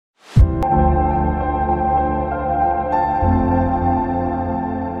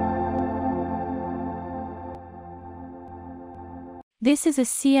This is a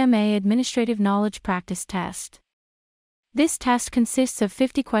CMA Administrative Knowledge Practice Test. This test consists of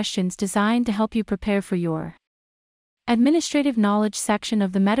 50 questions designed to help you prepare for your Administrative Knowledge section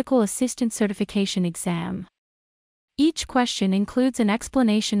of the Medical Assistant Certification exam. Each question includes an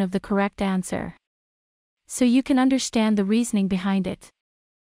explanation of the correct answer, so you can understand the reasoning behind it.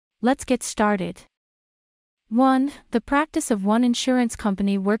 Let's get started. 1. The practice of one insurance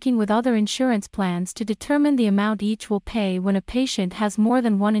company working with other insurance plans to determine the amount each will pay when a patient has more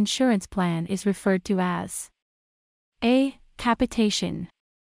than one insurance plan is referred to as A. Capitation,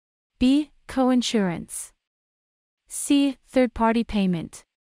 B. Coinsurance, C. Third-party payment,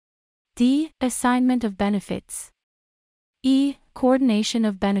 D. Assignment of benefits, E. Coordination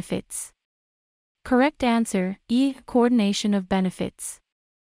of benefits. Correct answer, E. Coordination of benefits.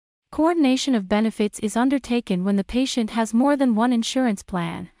 Coordination of benefits is undertaken when the patient has more than one insurance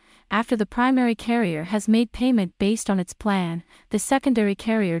plan. After the primary carrier has made payment based on its plan, the secondary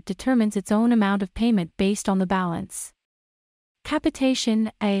carrier determines its own amount of payment based on the balance.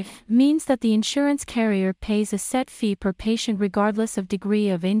 Capitation, A, means that the insurance carrier pays a set fee per patient regardless of degree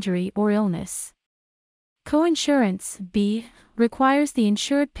of injury or illness. Coinsurance, B, requires the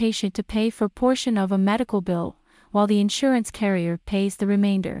insured patient to pay for a portion of a medical bill, while the insurance carrier pays the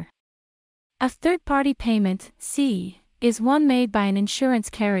remainder. A third-party payment, C, is one made by an insurance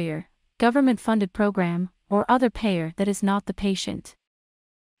carrier, government-funded program, or other payer that is not the patient.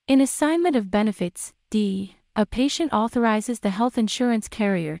 In assignment of benefits, D, a patient authorizes the health insurance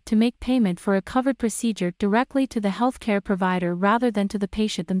carrier to make payment for a covered procedure directly to the healthcare provider rather than to the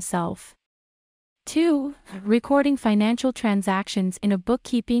patient themselves. 2. Recording financial transactions in a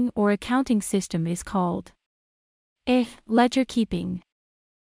bookkeeping or accounting system is called A. Ledger keeping,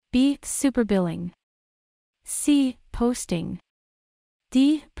 B. Superbilling, C. Posting,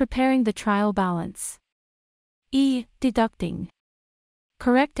 D. Preparing the trial balance, E. Deducting.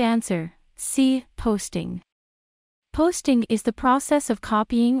 Correct answer, C. Posting. Posting is the process of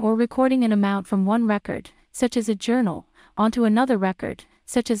copying or recording an amount from one record, such as a journal, onto another record,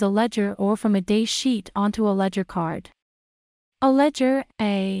 such as a ledger, or from a day sheet onto a ledger card. A ledger,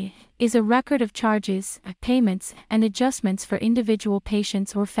 A, is a record of charges, payments, and adjustments for individual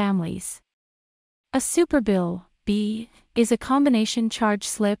patients or families. A superbill, B, is a combination charge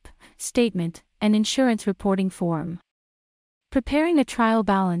slip, statement, and insurance reporting form. Preparing a trial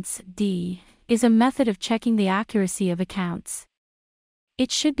balance, D, is a method of checking the accuracy of accounts.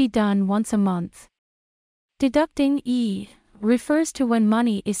 It should be done once a month. Deducting, E, refers to when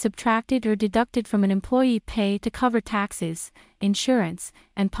money is subtracted or deducted from an employee pay to cover taxes, insurance,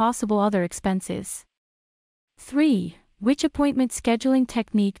 and possible other expenses. 3. Which appointment scheduling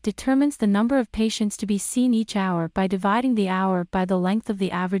technique determines the number of patients to be seen each hour by dividing the hour by the length of the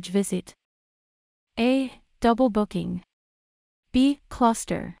average visit? A. Double booking, B.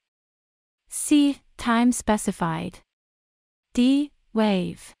 Cluster, C. Time specified, D.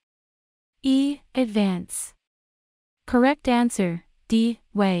 Wave, E. Advance. Correct answer, D.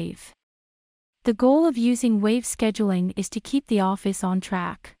 Wave. The goal of using wave scheduling is to keep the office on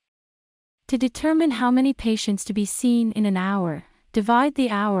track. To determine how many patients to be seen in an hour, divide the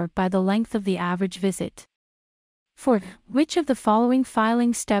hour by the length of the average visit. 4. Which of the following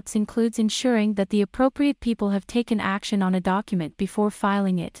filing steps includes ensuring that the appropriate people have taken action on a document before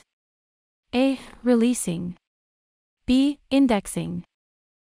filing it? A. Releasing, B. Indexing,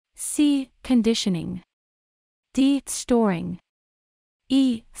 C. Conditioning, D. Storing,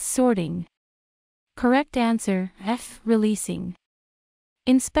 E. Sorting. Correct answer, F. Releasing.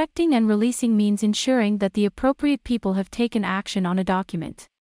 Inspecting and releasing means ensuring that the appropriate people have taken action on a document.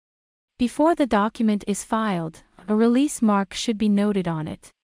 Before the document is filed, a release mark should be noted on it.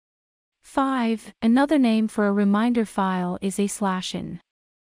 5. Another name for a reminder file is a /n.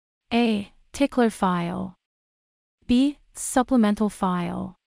 A. Tickler file, B. Supplemental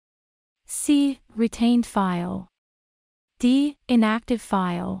file, C. Retained file, D. Inactive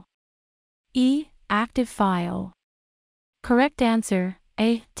file, E. Active file. Correct answer,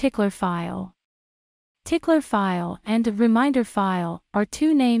 A. Tickler file. Tickler file and a reminder file are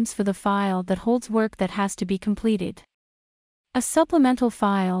two names for the file that holds work that has to be completed. A supplemental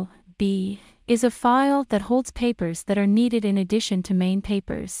file, B, is a file that holds papers that are needed in addition to main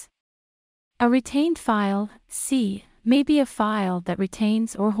papers. A retained file, C, may be a file that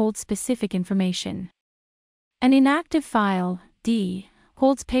retains or holds specific information. An inactive file, D,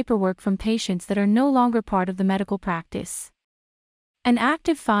 holds paperwork from patients that are no longer part of the medical practice. An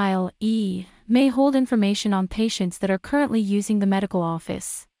active file, E, may hold information on patients that are currently using the medical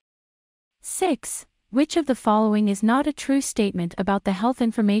office. 6. Which of the following is not a true statement about the health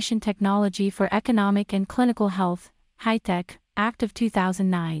information technology for economic and clinical health, high-tech, Act of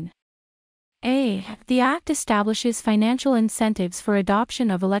 2009. A. The Act establishes financial incentives for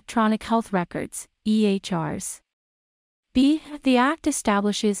adoption of electronic health records, EHRs. B. The Act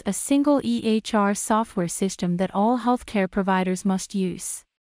establishes a single EHR software system that all healthcare providers must use.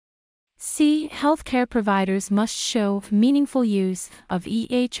 C. Healthcare providers must show meaningful use of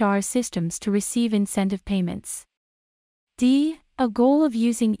EHR systems to receive incentive payments. D. A goal of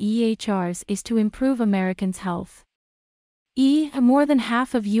using EHRs is to improve Americans' health. E. More than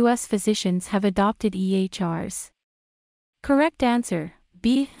half of U.S. physicians have adopted EHRs. Correct answer,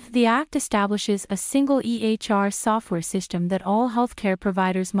 B. The Act establishes a single EHR software system that all healthcare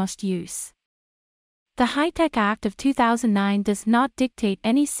providers must use. The HITECH Act of 2009 does not dictate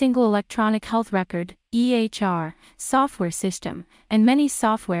any single electronic health record, EHR, software system, and many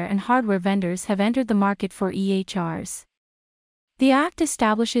software and hardware vendors have entered the market for EHRs. The Act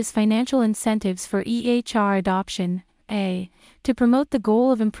establishes financial incentives for EHR adoption, A, to promote the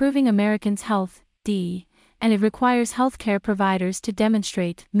goal of improving Americans' health, D, and it requires healthcare providers to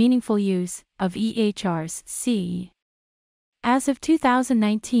demonstrate meaningful use of EHRs, C. As of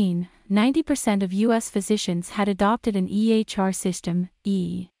 2019, 90% of U.S. physicians had adopted an EHR system,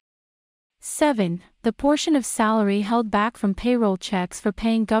 E. 7. The portion of salary held back from payroll checks for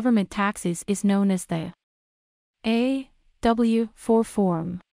paying government taxes is known as the A. W-4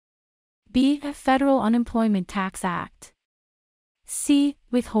 form. B. Federal Unemployment Tax Act. C.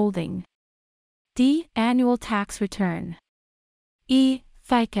 Withholding. D. Annual tax return. E.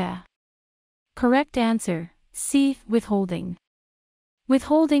 FICA. Correct answer, C. Withholding.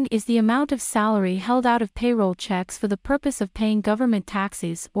 Withholding is the amount of salary held out of payroll checks for the purpose of paying government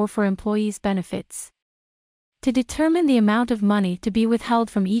taxes or for employees' benefits. To determine the amount of money to be withheld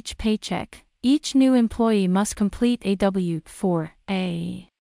from each paycheck, each new employee must complete a W-4A.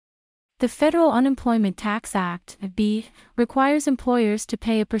 The Federal Unemployment Tax Act, B, requires employers to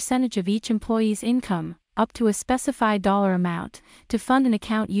pay a percentage of each employee's income, up to a specified dollar amount, to fund an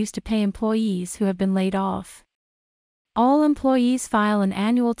account used to pay employees who have been laid off. All employees file an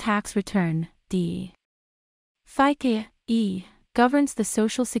annual tax return, D. FICA, E, governs the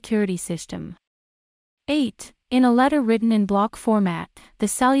Social Security system. 8. In a letter written in block format, the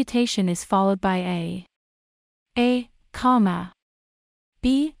salutation is followed by A, comma,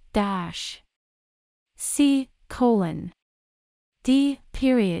 B, dash, C, colon, D,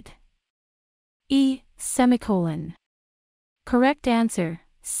 period, E, semicolon. Correct answer,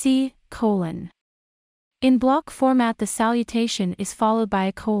 C, colon. In block format the salutation is followed by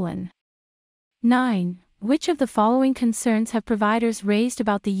a colon. 9. Which of the following concerns have providers raised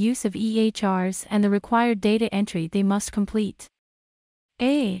about the use of EHRs and the required data entry they must complete?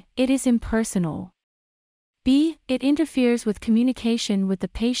 A. It is impersonal. B. It interferes with communication with the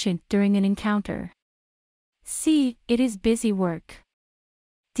patient during an encounter. C. It is busy work.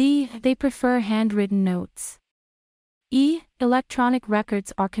 D. They prefer handwritten notes. E. Electronic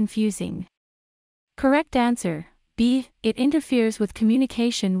records are confusing. Correct answer, B. It interferes with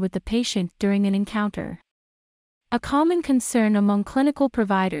communication with the patient during an encounter. A common concern among clinical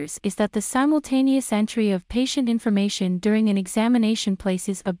providers is that the simultaneous entry of patient information during an examination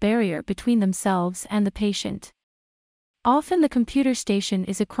places a barrier between themselves and the patient. Often the computer station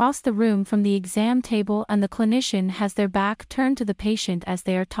is across the room from the exam table and the clinician has their back turned to the patient as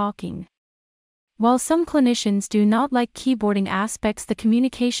they are talking. While some clinicians do not like keyboarding aspects, the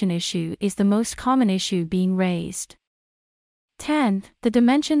communication issue is the most common issue being raised. 10. The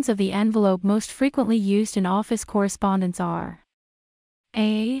dimensions of the envelope most frequently used in office correspondence are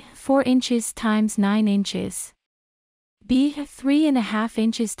A. 4 inches times 9 inches. B. 3.5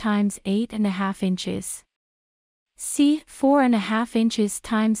 inches times 8.5 inches. C. 4.5 inches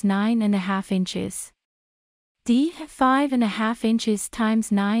times 9.5 inches. D. 5.5 inches times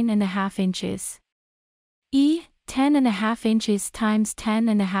 9.5 inches. E. 10.5 inches times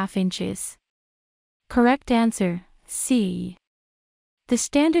 10.5 inches. Correct answer, C. The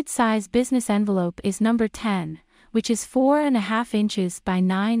standard size business envelope is number 10, which is 4.5 inches by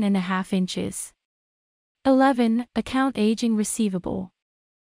 9.5 inches. 11. Account aging receivable.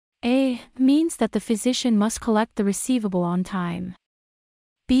 A. Means that the physician must collect the receivable on time.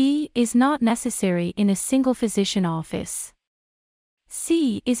 B. Is not necessary in a single physician office.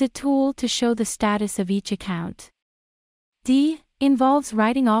 C. Is a tool to show the status of each account. D. Involves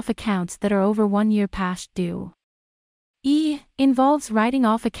writing off accounts that are over 1 year past due. E. Involves writing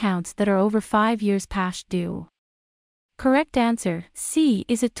off accounts that are over 5 years past due. Correct answer, C.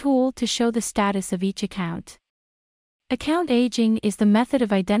 Is a tool to show the status of each account. Account aging is the method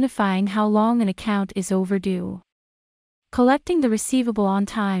of identifying how long an account is overdue. Collecting the receivable on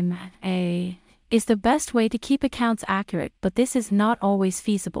time, A, is the best way to keep accounts accurate, but this is not always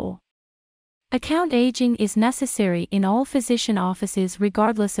feasible. Account aging is necessary in all physician offices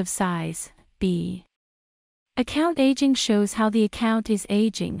regardless of size. B. Account aging shows how the account is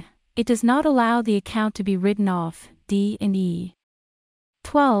aging. It does not allow the account to be written off. D and E.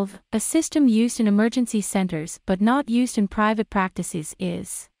 12. A system used in emergency centers but not used in private practices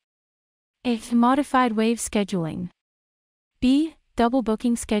is A. Modified wave scheduling. B. Double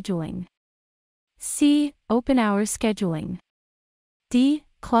booking scheduling. C. Open hours scheduling. D.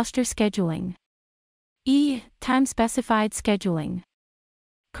 Cluster scheduling. E. Time-specified scheduling.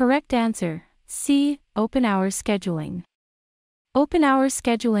 Correct answer, C. Open hours scheduling. Open hours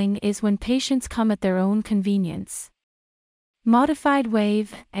scheduling is when patients come at their own convenience. Modified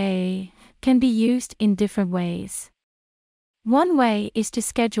wave, A, can be used in different ways. One way is to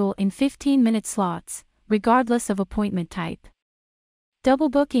schedule in 15-minute slots, regardless of appointment type. Double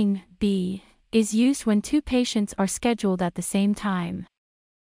booking, B, is used when two patients are scheduled at the same time.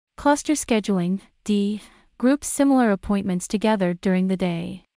 Cluster scheduling, D, groups similar appointments together during the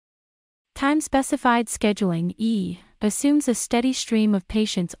day. Time-specified scheduling, E, assumes a steady stream of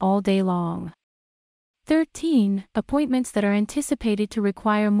patients all day long. 13. Appointments that are anticipated to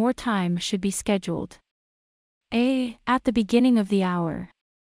require more time should be scheduled. A. At the beginning of the hour.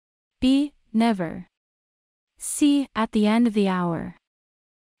 B. Never. C. At the end of the hour.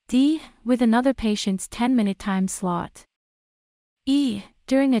 D. With another patient's 10-minute time slot. E.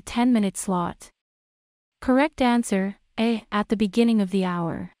 During a 10-minute slot. Correct answer, A. At the beginning of the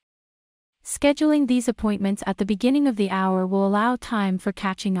hour. Scheduling these appointments at the beginning of the hour will allow time for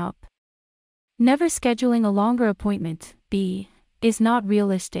catching up. Never scheduling a longer appointment, B, is not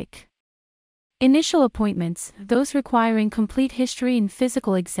realistic. Initial appointments, those requiring complete history and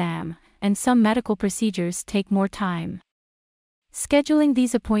physical exam, and some medical procedures take more time. Scheduling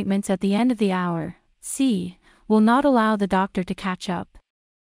these appointments at the end of the hour, C, will not allow the doctor to catch up.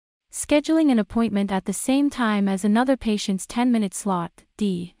 Scheduling an appointment at the same time as another patient's 10-minute slot,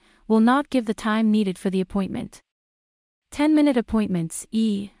 D, will not give the time needed for the appointment. 10-minute appointments,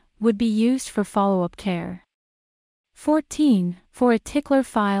 E, would be used for follow-up care. 14. For a tickler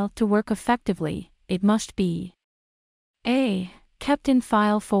file to work effectively, it must be A. Kept in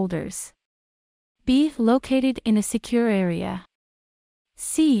file folders. B. Located in a secure area.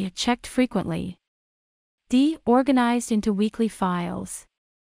 C. Checked frequently. D. Organized into weekly files.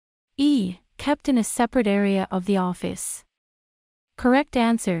 E. Kept in a separate area of the office. Correct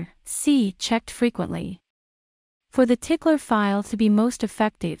answer, C. Checked frequently. For the tickler file to be most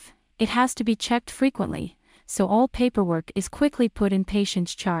effective, it has to be checked frequently, so all paperwork is quickly put in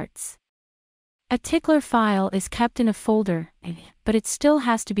patients' charts. A tickler file is kept in a folder, but it still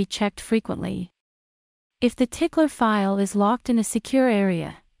has to be checked frequently. If the tickler file is locked in a secure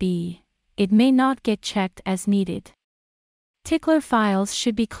area, B, it may not get checked as needed. Tickler files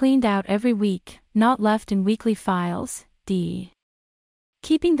should be cleaned out every week, not left in weekly files, D.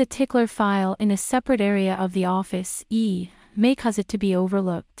 Keeping the tickler file in a separate area of the office, E, may cause it to be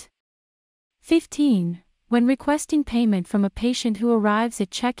overlooked. 15. When requesting payment from a patient who arrives at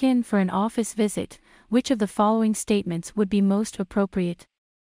check-in for an office visit, which of the following statements would be most appropriate?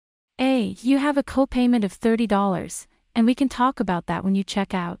 A. You have a copayment of $30, and we can talk about that when you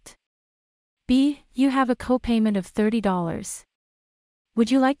check out. B. You have a copayment of $30.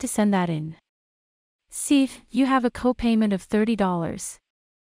 Would you like to send that in? C. You have a copayment of $30.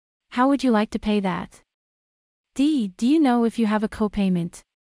 How would you like to pay that? D. Do you know if you have a copayment?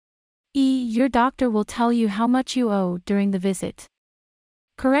 E. Your doctor will tell you how much you owe during the visit.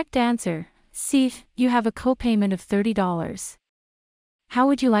 Correct answer, C. You have a copayment of $30. How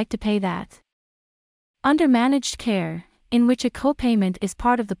would you like to pay that? Under managed care, in which a copayment is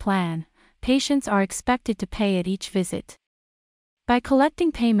part of the plan, patients are expected to pay at each visit. By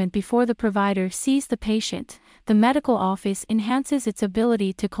collecting payment before the provider sees the patient, the medical office enhances its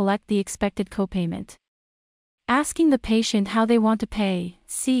ability to collect the expected copayment. Asking the patient how they want to pay,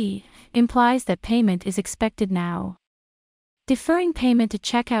 C, implies that payment is expected now. Deferring payment to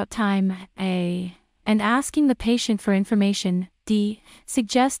checkout time, A, and asking the patient for information, D,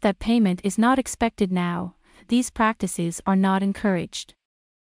 suggests that payment is not expected now. These practices are not encouraged.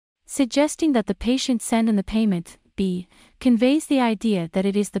 Suggesting that the patient send in the payment, B, conveys the idea that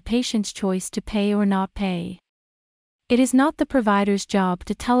it is the patient's choice to pay or not pay. It is not the provider's job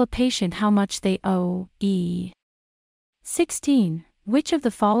to tell a patient how much they owe, E. 16. Which of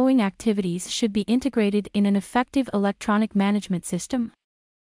the following activities should be integrated in an effective electronic management system?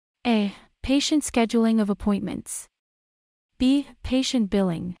 A. Patient scheduling of appointments. B. Patient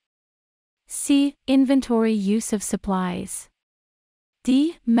billing. C. Inventory use of supplies.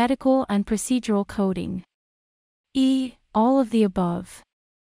 D. Medical and procedural coding. E. All of the above.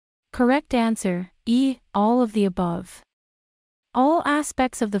 Correct answer, E. All of the above. All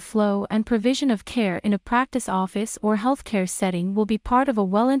aspects of the flow and provision of care in a practice office or healthcare setting will be part of a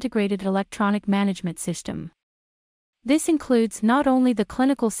well-integrated electronic management system. This includes not only the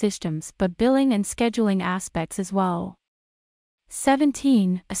clinical systems but billing and scheduling aspects as well.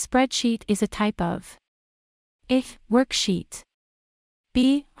 17. A spreadsheet is a type of A. Worksheet.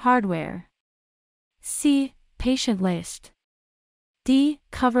 B. Hardware. C. Patient list. D.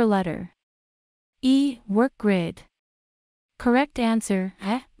 Cover letter. E. Work grid. Correct answer,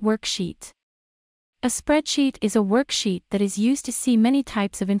 A. Worksheet. A spreadsheet is a worksheet that is used to see many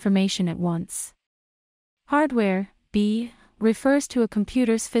types of information at once. Hardware, B, refers to a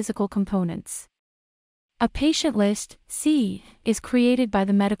computer's physical components. A patient list, C, is created by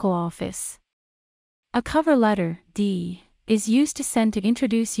the medical office. A cover letter, D, is used to send to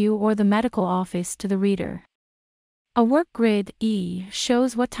introduce you or the medical office to the reader. A work grid, E,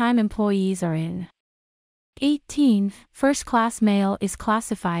 shows what time employees are in. 18. First-class mail is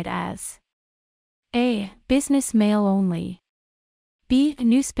classified as A. Business mail only. B.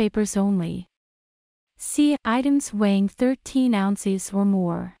 Newspapers only. C. Items weighing 13 ounces or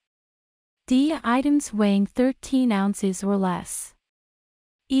more. D. Items weighing 13 ounces or less.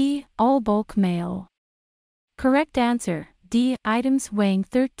 E. All bulk mail. Correct answer, D. Items weighing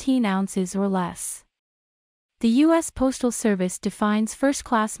 13 ounces or less. The U.S. Postal Service defines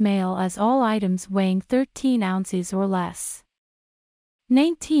first-class mail as all items weighing 13 ounces or less.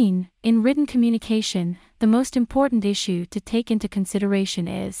 19. In written communication, the most important issue to take into consideration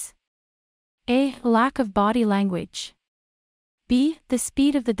is A. Lack of body language. B. The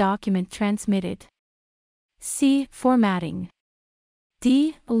speed of the document transmitted. C. Formatting.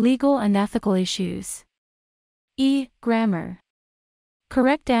 D. Legal and ethical issues. E. Grammar.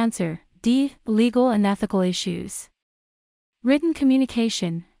 Correct answer, D. Legal and ethical issues. Written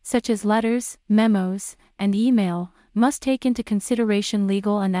communication, such as letters, memos, and email, must take into consideration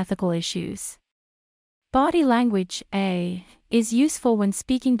legal and ethical issues. Body language, A, is useful when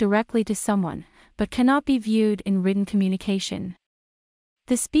speaking directly to someone, but cannot be viewed in written communication.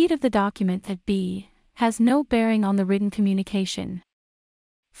 The speed of the document at B has no bearing on the written communication.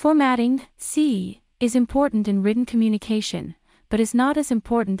 Formatting, C, is important in written communication, but is not as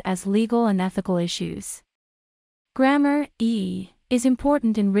important as legal and ethical issues. Grammar, E, is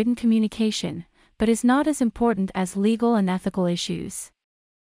important in written communication, but is not as important as legal and ethical issues.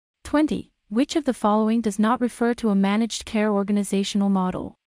 20. Which of the following does not refer to a managed care organizational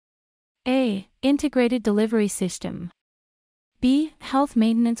model? A. Integrated delivery system. B. Health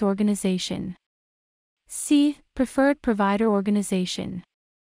maintenance organization. C. Preferred provider organization.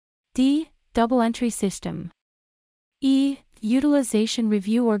 D. Double entry system. E. Utilization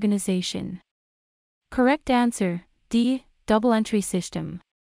review organization. Correct answer, D. Double entry system.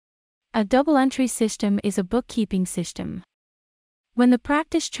 A double entry system is a bookkeeping system. When the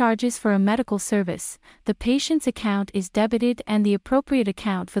practice charges for a medical service, the patient's account is debited and the appropriate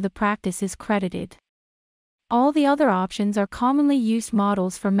account for the practice is credited. All the other options are commonly used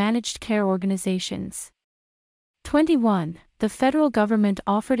models for managed care organizations. 21. The federal government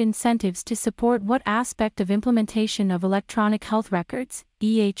offered incentives to support what aspect of implementation of electronic health records,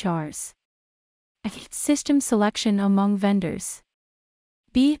 EHRs? A. System selection among vendors.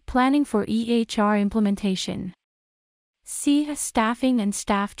 B. Planning for EHR implementation. C. Staffing and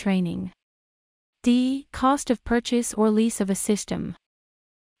staff training. D. Cost of purchase or lease of a system.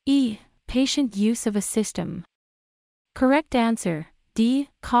 E. Patient use of a system. Correct answer, D.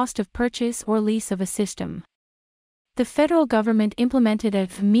 Cost of purchase or lease of a system. The federal government implemented a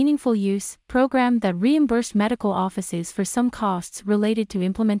meaningful use program that reimbursed medical offices for some costs related to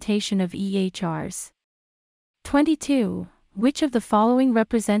implementation of EHRs. 22. Which of the following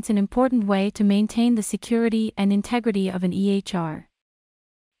represents an important way to maintain the security and integrity of an EHR?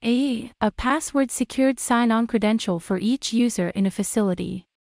 A. A password-secured sign-on credential for each user in a facility.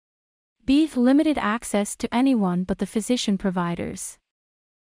 B. Limited access to anyone but the physician providers.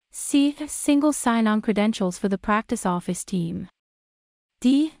 C. Single sign-on credentials for the practice office team.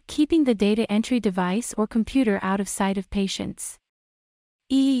 D. Keeping the data entry device or computer out of sight of patients.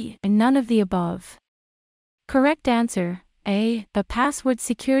 E. None of the above. Correct answer, A. A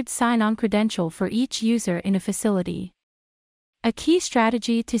password-secured sign-on credential for each user in a facility. A key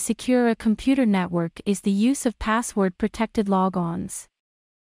strategy to secure a computer network is the use of password-protected logons.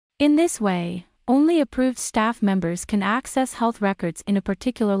 In this way, only approved staff members can access health records in a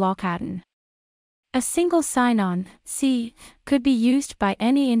particular location. A single sign-on, C, could be used by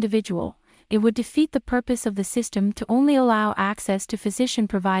any individual, it would defeat the purpose of the system to only allow access to physician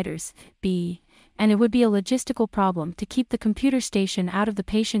providers, b. and it would be a logistical problem to keep the computer station out of the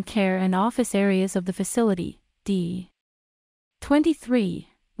patient care and office areas of the facility, d. 23.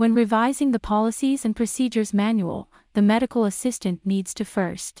 When revising the Policies and Procedures Manual, the medical assistant needs to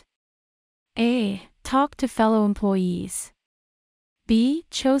first a. Talk to fellow employees. B.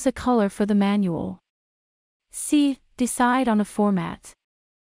 Choose a color for the manual. C. Decide on a format.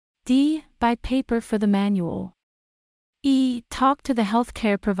 D. Buy paper for the manual. E. Talk to the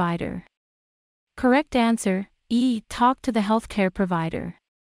healthcare provider. Correct answer, E. Talk to the healthcare provider.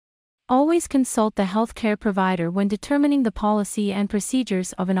 Always consult the healthcare provider when determining the policy and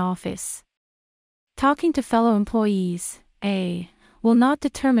procedures of an office. Talking to fellow employees, A. will not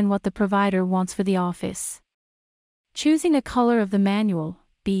determine what the provider wants for the office. Choosing a color of the manual,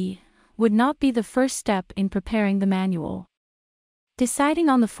 B. would not be the first step in preparing the manual. Deciding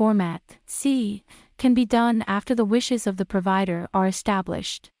on the format, C. can be done after the wishes of the provider are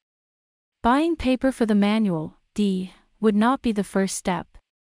established. Buying paper for the manual, D. would not be the first step.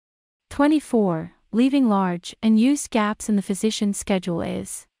 24. Leaving large and used gaps in the physician's schedule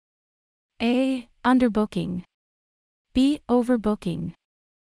is A. Underbooking. B. Overbooking.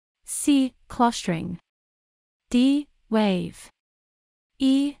 C. Clustering. D. Waive.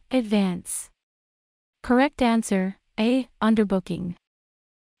 E. Advance. Correct answer, A. Underbooking.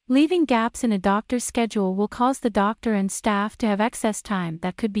 Leaving gaps in a doctor's schedule will cause the doctor and staff to have excess time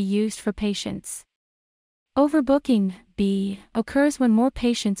that could be used for patients. Overbooking, B. occurs when more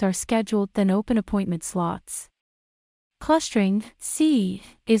patients are scheduled than open appointment slots. Clustering, C.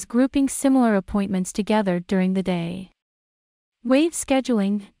 is grouping similar appointments together during the day. Wave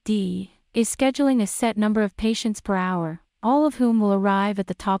scheduling, D. is scheduling a set number of patients per hour, all of whom will arrive at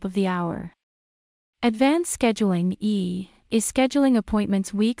the top of the hour. Advanced scheduling, E. is scheduling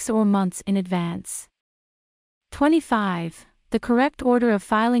appointments weeks or months in advance. 25. The correct order of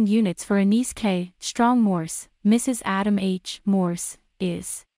filing units for Anise K. Strong Morse, Mrs. Adam H. Morse,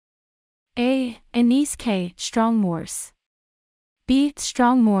 is A. Anise K. Strong Morse. B.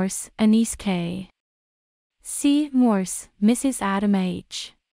 Strong Morse, Anise K. C. Morse, Mrs. Adam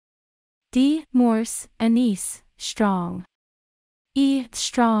H. D. Morse, Anise, Strong. E.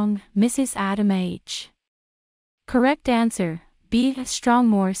 Strong, Mrs. Adam H. Correct answer, B. Strong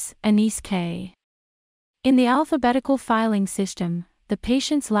Morse, Anise K. In the alphabetical filing system, the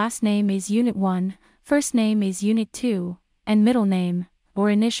patient's last name is Unit 1, first name is Unit 2, and middle name, or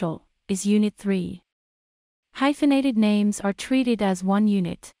initial, is Unit 3. Hyphenated names are treated as one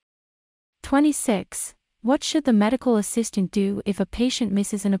unit. 26. What should the medical assistant do if a patient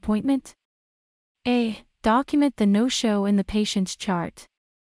misses an appointment? A. Document the no-show in the patient's chart.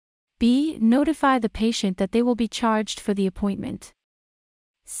 B. Notify the patient that they will be charged for the appointment.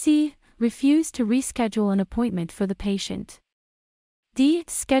 C. Refuse to reschedule an appointment for the patient. D.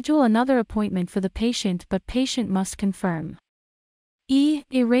 Schedule another appointment for the patient but patient must confirm. E.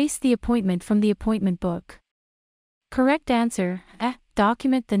 Erase the appointment from the appointment book. Correct answer, A.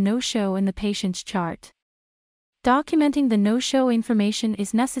 Document the no-show in the patient's chart. Documenting the no-show information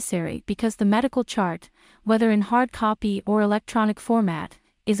is necessary because the medical chart, whether in hard copy or electronic format,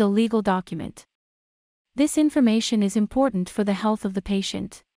 is a legal document. This information is important for the health of the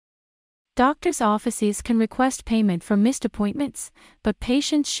patient. Doctors' offices can request payment for missed appointments, but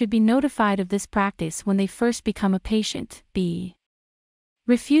patients should be notified of this practice when they first become a patient. B.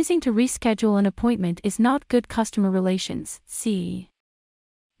 Refusing to reschedule an appointment is not good customer relations. C.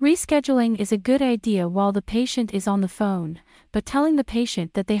 Rescheduling is a good idea while the patient is on the phone, but telling the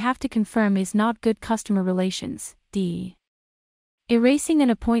patient that they have to confirm is not good customer relations. D. Erasing an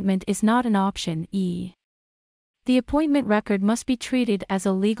appointment is not an option. E. The appointment record must be treated as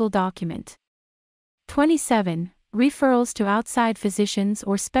a legal document. 27. Referrals to outside physicians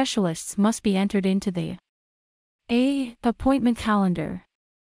or specialists must be entered into the A. Appointment calendar.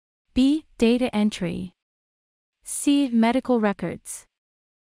 B. Data entry. C. Medical records.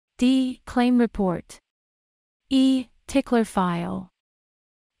 D. Claim report. E. Tickler file.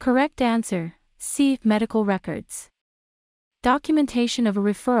 Correct answer, C. Medical records. Documentation of a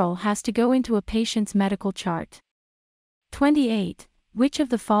referral has to go into a patient's medical chart. 28. Which of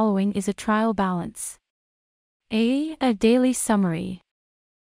the following is a trial balance? A. A daily summary.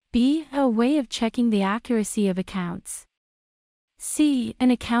 B. A way of checking the accuracy of accounts. C. An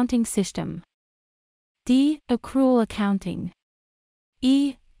accounting system. D. Accrual accounting.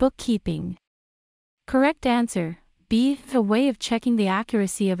 E. Bookkeeping. Correct answer, B. A way of checking the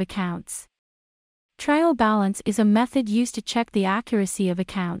accuracy of accounts. Trial balance is a method used to check the accuracy of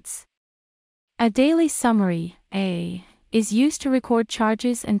accounts. A daily summary, A, is used to record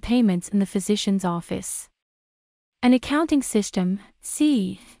charges and payments in the physician's office. An accounting system,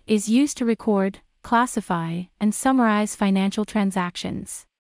 C, is used to record, classify, and summarize financial transactions.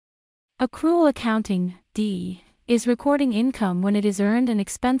 Accrual accounting, D, is recording income when it is earned and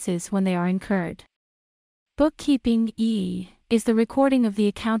expenses when they are incurred. Bookkeeping, E, is the recording of the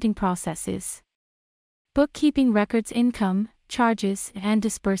accounting processes. Bookkeeping records income, charges, and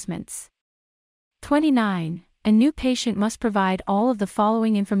disbursements. 29. A new patient must provide all of the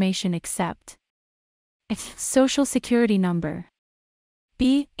following information except Social Security number.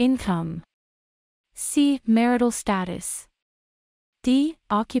 B. Income. C. Marital status. D.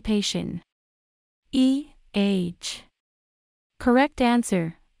 Occupation. E. Age. Correct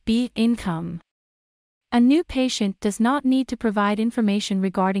answer, B. Income. A new patient does not need to provide information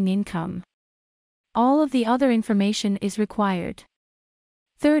regarding income. All of the other information is required.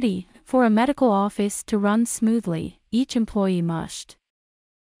 30. For a medical office to run smoothly, each employee must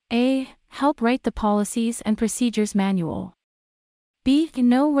A. Help write the policies and procedures manual. B.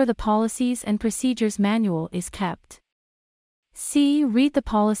 Know where the policies and procedures manual is kept. C. Read the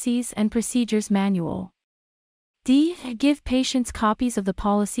policies and procedures manual. D. Give patients copies of the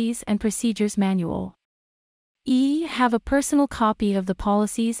policies and procedures manual. E. Have a personal copy of the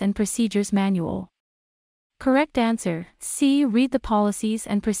policies and procedures manual. Correct answer, C. Read the policies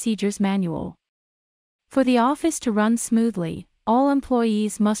and procedures manual. For the office to run smoothly, all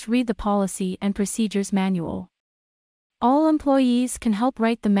employees must read the policy and procedures manual. All employees can help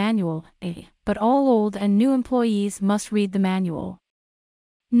write the manual, A, but all old and new employees must read the manual.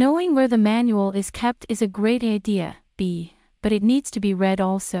 Knowing where the manual is kept is a great idea, B, but it needs to be read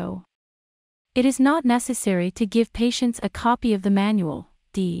also. It is not necessary to give patients a copy of the manual,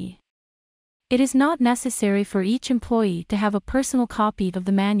 D. It is not necessary for each employee to have a personal copy of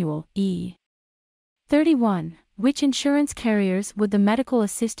the manual, E. 31. Which insurance carriers would the medical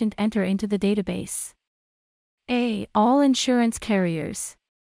assistant enter into the database? A. All insurance carriers.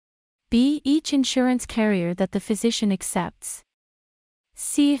 B. Each insurance carrier that the physician accepts.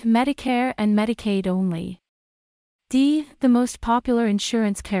 C. Medicare and Medicaid only. D. The most popular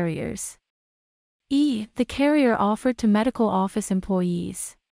insurance carriers. E. The carrier offered to medical office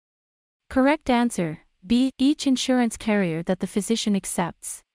employees. Correct answer, B. Each insurance carrier that the physician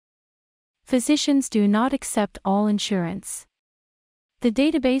accepts. Physicians do not accept all insurance. The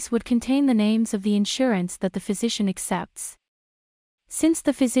database would contain the names of the insurance that the physician accepts. Since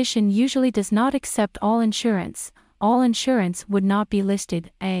the physician usually does not accept all insurance would not be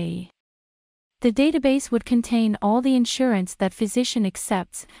listed, A. The database would contain all the insurance that physician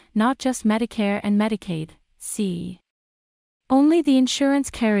accepts, not just Medicare and Medicaid, C. Only the insurance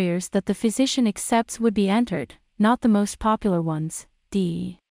carriers that the physician accepts would be entered, not the most popular ones,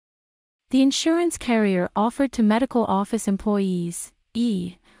 D. The insurance carrier offered to medical office employees,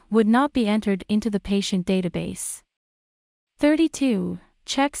 E, would not be entered into the patient database. 32.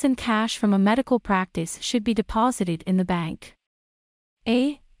 Checks and cash from a medical practice should be deposited in the bank.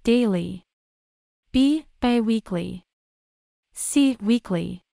 A. Daily. B. Bi-weekly. C.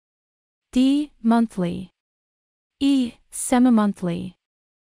 Weekly. D. Monthly. E. Semi-monthly.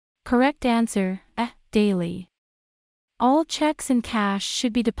 Correct answer, A. Daily. All checks and cash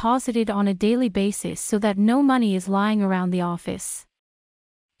should be deposited on a daily basis so that no money is lying around the office.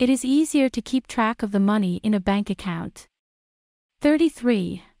 It is easier to keep track of the money in a bank account.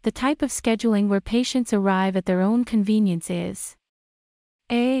 33. The type of scheduling where patients arrive at their own convenience is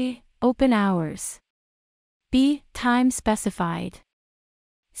A. Open hours. B. Time specified.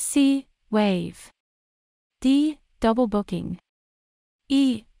 C. Waive. D. Double booking.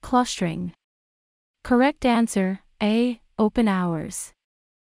 E. Clustering. Correct answer, A. Open hours.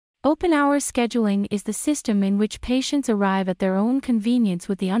 Open hours scheduling is the system in which patients arrive at their own convenience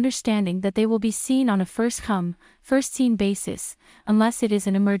with the understanding that they will be seen on a first-come, first-seen basis, unless it is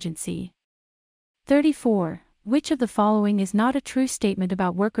an emergency. 34. Which of the following is not a true statement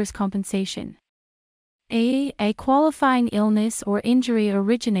about workers' compensation? A. A qualifying illness or injury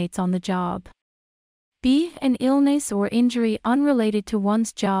originates on the job. B. An illness or injury unrelated to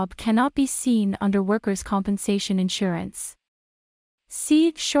one's job cannot be seen under workers' compensation insurance.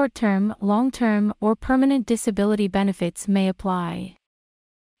 C. Short-term, long-term, or permanent disability benefits may apply.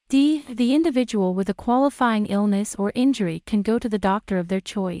 D. The individual with a qualifying illness or injury can go to the doctor of their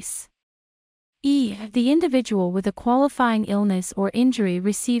choice. E. The individual with a qualifying illness or injury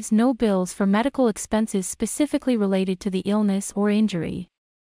receives no bills for medical expenses specifically related to the illness or injury.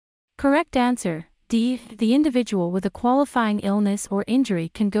 Correct answer, D. The individual with a qualifying illness or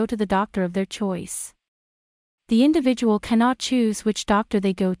injury can go to the doctor of their choice. The individual cannot choose which doctor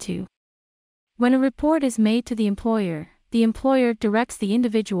they go to. When a report is made to the employer, the employer directs the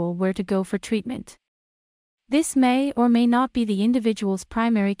individual where to go for treatment. This may or may not be the individual's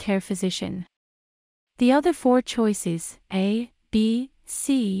primary care physician. The other four choices, A, B,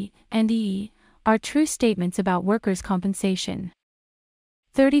 C, and E, are true statements about workers' compensation.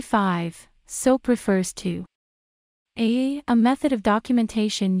 35. SOAP refers to A. A method of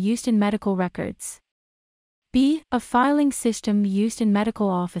documentation used in medical records. B. A filing system used in medical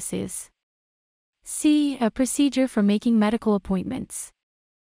offices. C. A procedure for making medical appointments.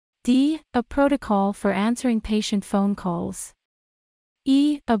 D. A protocol for answering patient phone calls.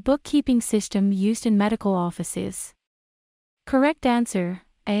 E. A bookkeeping system used in medical offices. Correct answer,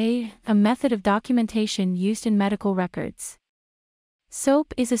 A. A method of documentation used in medical records.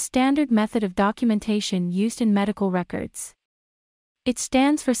 SOAP is a standard method of documentation used in medical records. It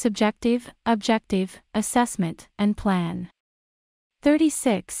stands for Subjective, Objective, Assessment, and Plan.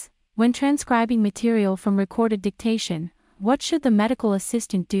 36. When transcribing material from recorded dictation, what should the medical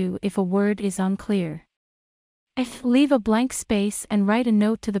assistant do if a word is unclear? A. Leave a blank space and write a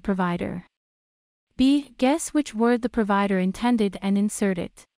note to the provider. B. Guess which word the provider intended and insert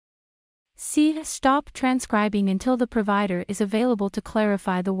it. C. Stop transcribing until the provider is available to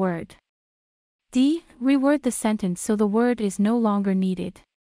clarify the word. D. Reword the sentence so the word is no longer needed.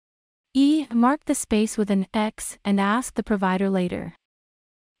 E. Mark the space with an X and ask the provider later.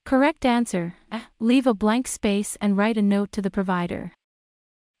 Correct answer, A. Leave a blank space and write a note to the provider.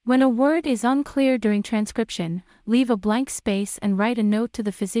 When a word is unclear during transcription, leave a blank space and write a note to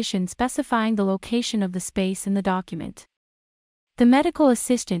the physician specifying the location of the space in the document. The medical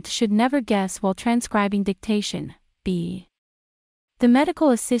assistant should never guess while transcribing dictation. B. The medical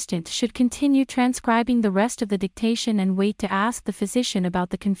assistant should continue transcribing the rest of the dictation and wait to ask the physician about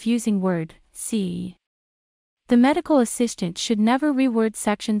the confusing word. C. The medical assistant should never reword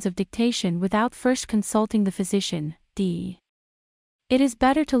sections of dictation without first consulting the physician. D. It is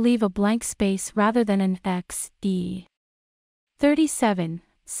better to leave a blank space rather than an X. E. 37.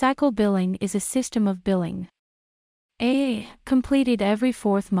 Cycle billing is a system of billing. A. Completed every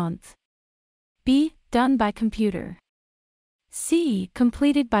fourth month. B. Done by computer. C.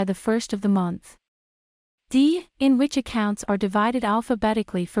 Completed by the first of the month. D. In which accounts are divided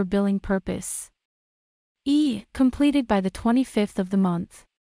alphabetically for billing purpose. E. Completed by the 25th of the month.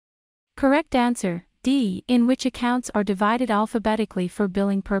 Correct answer, D. In which accounts are divided alphabetically for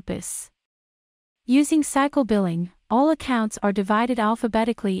billing purpose. Using cycle billing, all accounts are divided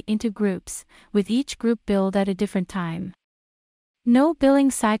alphabetically into groups, with each group billed at a different time. No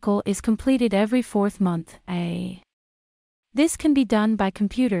billing cycle is completed every fourth month. A. This can be done by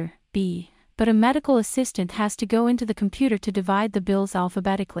computer. B. But a medical assistant has to go into the computer to divide the bills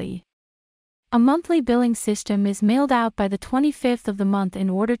alphabetically. A monthly billing system is mailed out by the 25th of the month in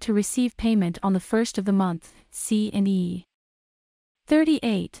order to receive payment on the 1st of the month. C and E.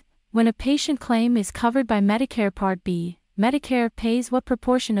 38. When a patient claim is covered by Medicare Part B, Medicare pays what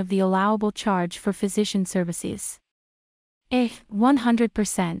proportion of the allowable charge for physician services? A.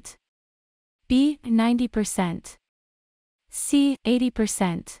 100%. B. 90%. C.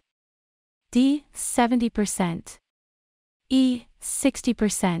 80%. D. 70%. E.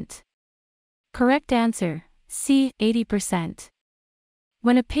 60%. Correct answer, C. 80%.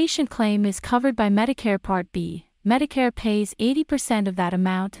 When a patient claim is covered by Medicare Part B, Medicare pays 80% of that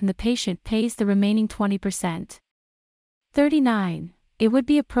amount and the patient pays the remaining 20%. 39. It would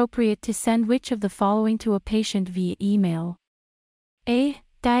be appropriate to send which of the following to a patient via email? A.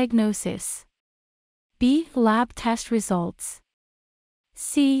 Diagnosis. B. Lab test results.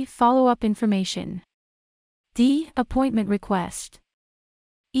 C. Follow-up information. D. Appointment request.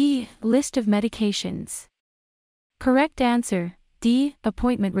 E. List of medications. Correct answer, D.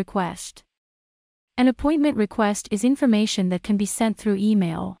 Appointment request. An appointment request is information that can be sent through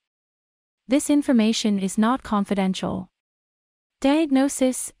email. This information is not confidential.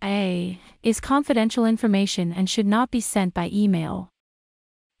 Diagnosis, A, is confidential information and should not be sent by email.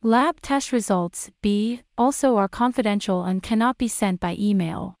 Lab test results, B, also are confidential and cannot be sent by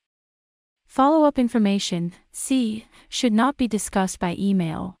email. Follow-up information, C, should not be discussed by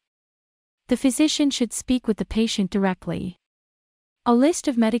email. The physician should speak with the patient directly. A list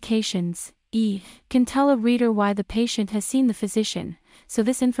of medications, E, can tell a reader why the patient has seen the physician, so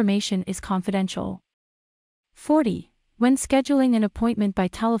this information is confidential. 40. When scheduling an appointment by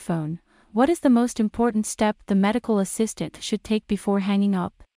telephone, what is the most important step the medical assistant should take before hanging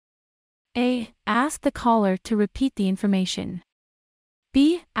up? A. Ask the caller to repeat the information.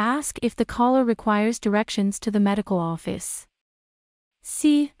 B. Ask if the caller requires directions to the medical office.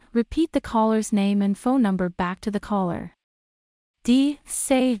 C. Repeat the caller's name and phone number back to the caller. D.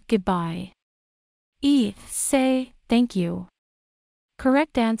 Say goodbye. E. Say, thank you.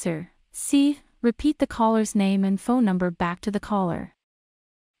 Correct answer, C. Repeat the caller's name and phone number back to the caller.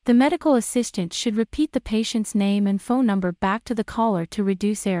 The medical assistant should repeat the patient's name and phone number back to the caller to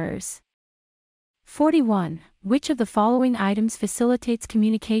reduce errors. 41. Which of the following items facilitates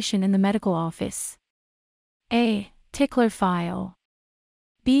communication in the medical office? A. Tickler file.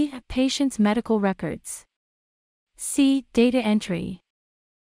 B. Patient's medical records. C. Data entry.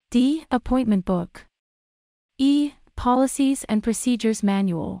 D. Appointment book. E. Policies and procedures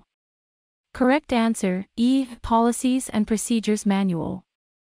manual. Correct answer, E. Policies and procedures manual.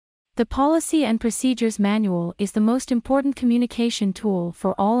 The Policy and Procedures Manual is the most important communication tool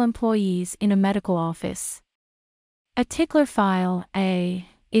for all employees in a medical office. A tickler file, A,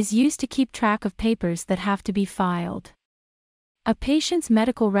 is used to keep track of papers that have to be filed. A patient's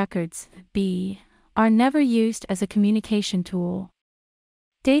medical records, B, are never used as a communication tool.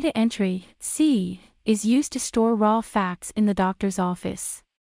 Data entry, C, is used to store raw facts in the doctor's office.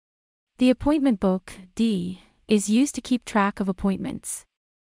 The appointment book, D, is used to keep track of appointments.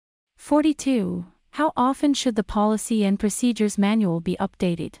 42. How often should the Policy and Procedures Manual be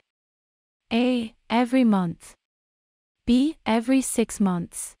updated? A. Every month. B. Every 6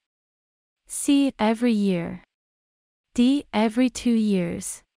 months. C. Every year. D. Every 2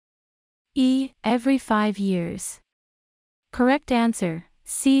 years. E. Every 5 years. Correct answer,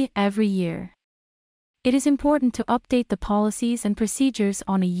 C. Every year. It is important to update the policies and procedures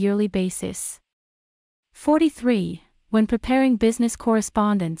on a yearly basis. 43. When preparing business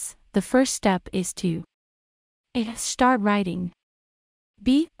correspondence, the first step is to A. Start writing.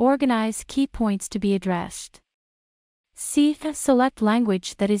 B. Organize key points to be addressed. C. Select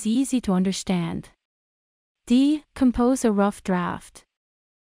language that is easy to understand. D. Compose a rough draft.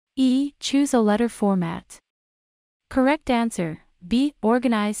 E. Choose a letter format. Correct answer, B.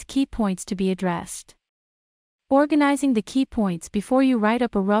 Organize key points to be addressed. Organizing the key points before you write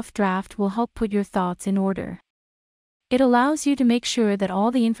up a rough draft will help put your thoughts in order. It allows you to make sure that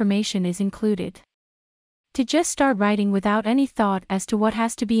all the information is included. To just start writing without any thought as to what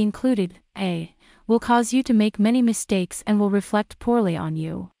has to be included, A, will cause you to make many mistakes and will reflect poorly on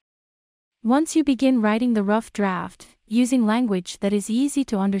you. Once you begin writing the rough draft, using language that is easy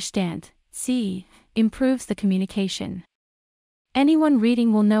to understand, C, improves the communication. Anyone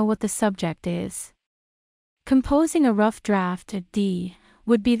reading will know what the subject is. Composing a rough draft, D,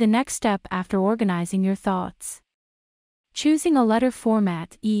 would be the next step after organizing your thoughts. Choosing a letter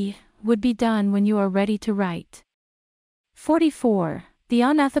format, E, would be done when you are ready to write. 44. The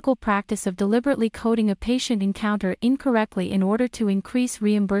unethical practice of deliberately coding a patient encounter incorrectly in order to increase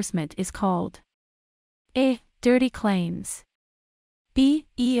reimbursement is called A. Dirty claims. B.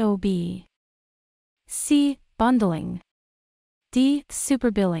 EOB. C. Bundling. D.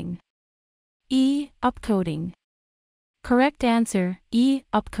 Superbilling. E. Upcoding. Correct answer, E.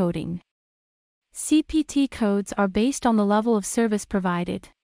 Upcoding. CPT codes are based on the level of service provided.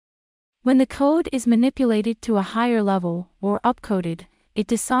 When the code is manipulated to a higher level, or upcoded, it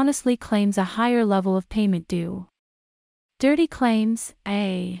dishonestly claims a higher level of payment due. Dirty claims,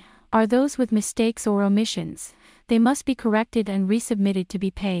 A, are those with mistakes or omissions. They must be corrected and resubmitted to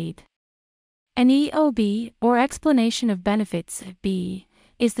be paid. An EOB, or explanation of benefits, B,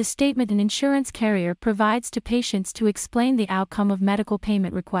 is the statement an insurance carrier provides to patients to explain the outcome of medical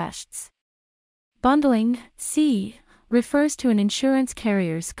payment requests. Bundling, C, refers to an insurance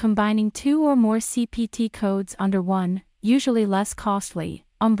carrier's combining 2 or more CPT codes under one, usually less costly,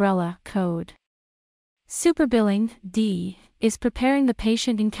 umbrella code. Superbilling, D, is preparing the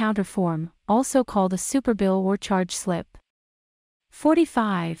patient encounter form, also called a superbill or charge slip.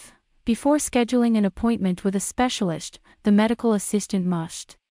 45. Before scheduling an appointment with a specialist, the medical assistant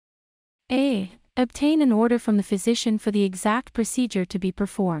must A. Obtain an order from the physician for the exact procedure to be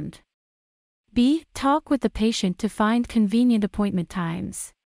performed. B. Talk with the patient to find convenient appointment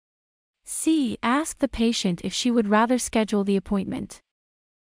times. C. Ask the patient if she would rather schedule the appointment.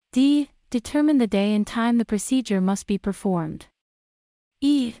 D. Determine the day and time the procedure must be performed.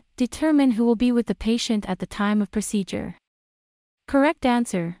 E. Determine who will be with the patient at the time of procedure. Correct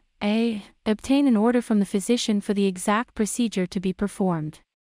answer, A. Obtain an order from the physician for the exact procedure to be performed.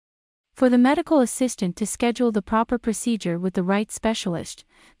 For the medical assistant to schedule the proper procedure with the right specialist,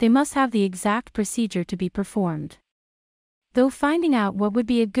 they must have the exact procedure to be performed. Though finding out what would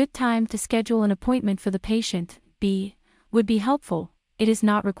be a good time to schedule an appointment for the patient, B, would be helpful, it is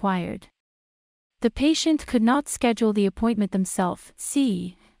not required. The patient could not schedule the appointment themselves,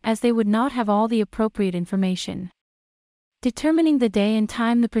 C, as they would not have all the appropriate information. Determining the day and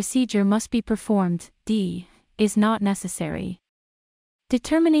time the procedure must be performed, D, is not necessary.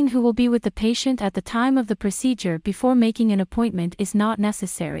 Determining who will be with the patient at the time of the procedure before making an appointment is not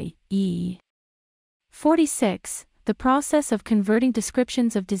necessary. 46. The process of converting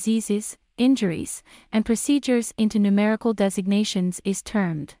descriptions of diseases, injuries, and procedures into numerical designations is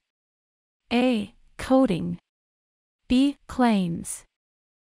termed A. Coding, B. Claims,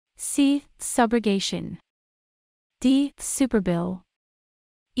 C. Subrogation, D. Superbill,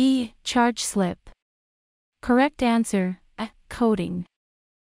 E. Charge slip. Correct answer: A. Coding.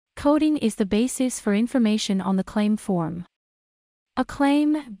 Coding is the basis for information on the claim form. A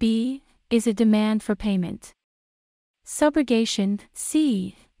claim, B, is a demand for payment. Subrogation,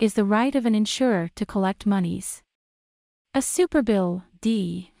 C, is the right of an insurer to collect monies. A superbill,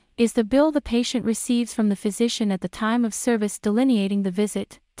 D, is the bill the patient receives from the physician at the time of service delineating the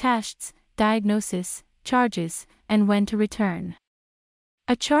visit, tests, diagnosis, charges, and when to return.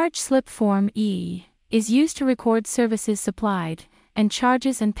 A charge slip form, E, is used to record services supplied, and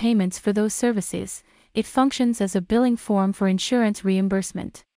charges and payments for those services. It functions as a billing form for insurance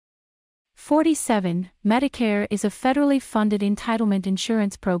reimbursement. 47. Medicare is a federally funded entitlement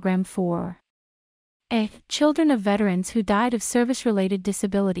insurance program for A. Children of veterans who died of service-related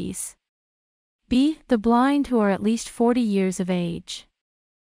disabilities, B. The blind who are at least 40 years of age,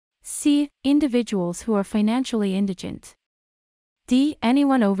 C. Individuals who are financially indigent, D.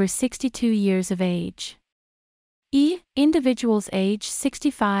 Anyone over 62 years of age, E. Individuals age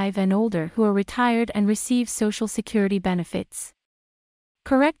 65 and older who are retired and receive Social Security benefits.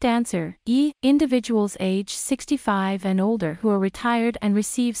 Correct answer: E. Individuals age 65 and older who are retired and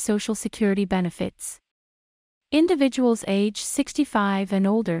receive Social Security benefits. Individuals age 65 and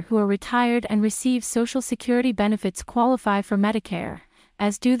older who are retired and receive Social Security benefits qualify for Medicare,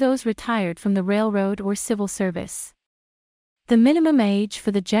 as do those retired from the railroad or civil service. The minimum age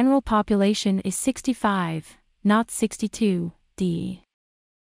for the general population is 65. Not 62, D.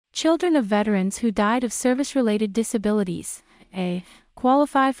 Children of veterans who died of service-related disabilities, A,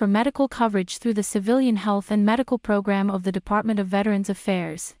 qualify for medical coverage through the Civilian Health and Medical Program of the Department of Veterans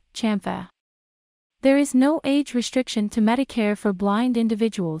Affairs, CMA. There is no age restriction to Medicare for blind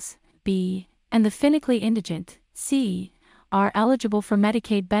individuals, B, and the phonically indigent, C, are eligible for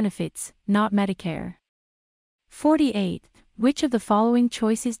Medicaid benefits, not Medicare. 48. Which of the following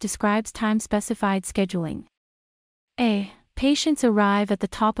choices describes time-specified scheduling? A. Patients arrive at the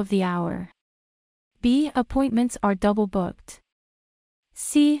top of the hour. B. Appointments are double booked.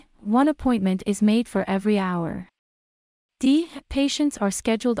 C. One appointment is made for every hour. D. Patients are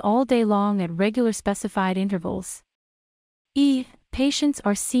scheduled all day long at regular specified intervals. E. Patients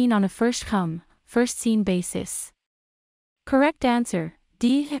are seen on a first-come, first-seen basis. Correct answer: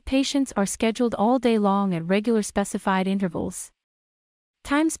 D. Patients are scheduled all day long at regular specified intervals.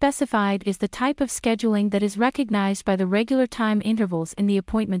 Time specified is the type of scheduling that is recognized by the regular time intervals in the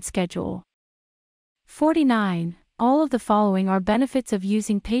appointment schedule. 49. All of the following are benefits of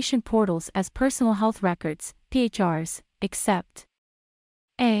using patient portals as personal health records, PHRs, except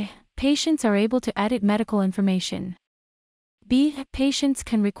A. Patients are able to edit medical information. B. Patients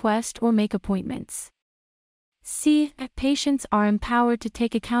can request or make appointments. C. Patients are empowered to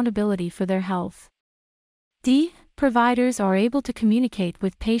take accountability for their health. D. Providers are able to communicate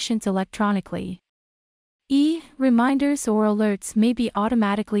with patients electronically. E. Reminders or alerts may be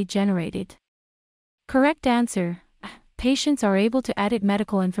automatically generated. Correct answer: Patients are able to edit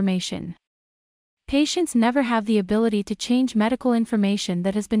medical information. Patients never have the ability to change medical information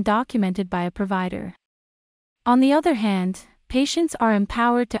that has been documented by a provider. On the other hand, patients are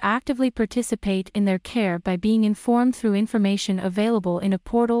empowered to actively participate in their care by being informed through information available in a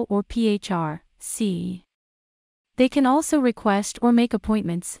portal or PHR, C. They can also request or make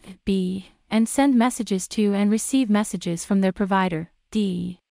appointments, B, and send messages to and receive messages from their provider,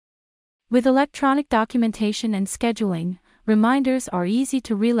 D. With electronic documentation and scheduling, reminders are easy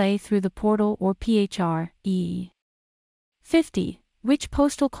to relay through the portal or PHR, E. 50. Which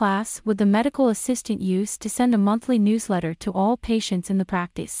postal class would the medical assistant use to send a monthly newsletter to all patients in the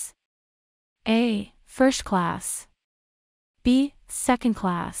practice? A. First class. B. Second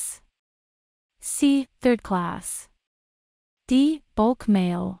class. C. Third class. D. Bulk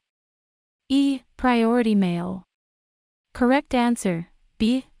mail. E. Priority mail. Correct answer: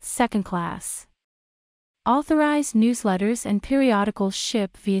 B. Second class. Authorized newsletters and periodicals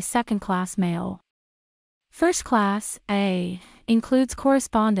ship via second-class mail. First class, A, includes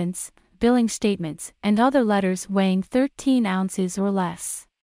correspondence, billing statements, and other letters weighing 13 ounces or less.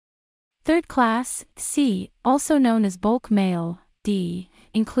 Third class, C, also known as bulk mail, D,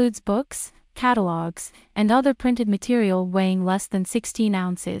 includes books, catalogs, and other printed material weighing less than 16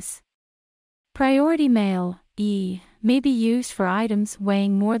 ounces. Priority mail, E, may be used for items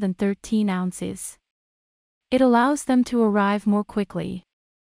weighing more than 13 ounces. It allows them to arrive more quickly.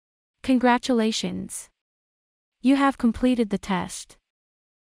 Congratulations! You have completed the test.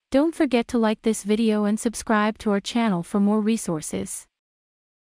 Don't forget to like this video and subscribe to our channel for more resources.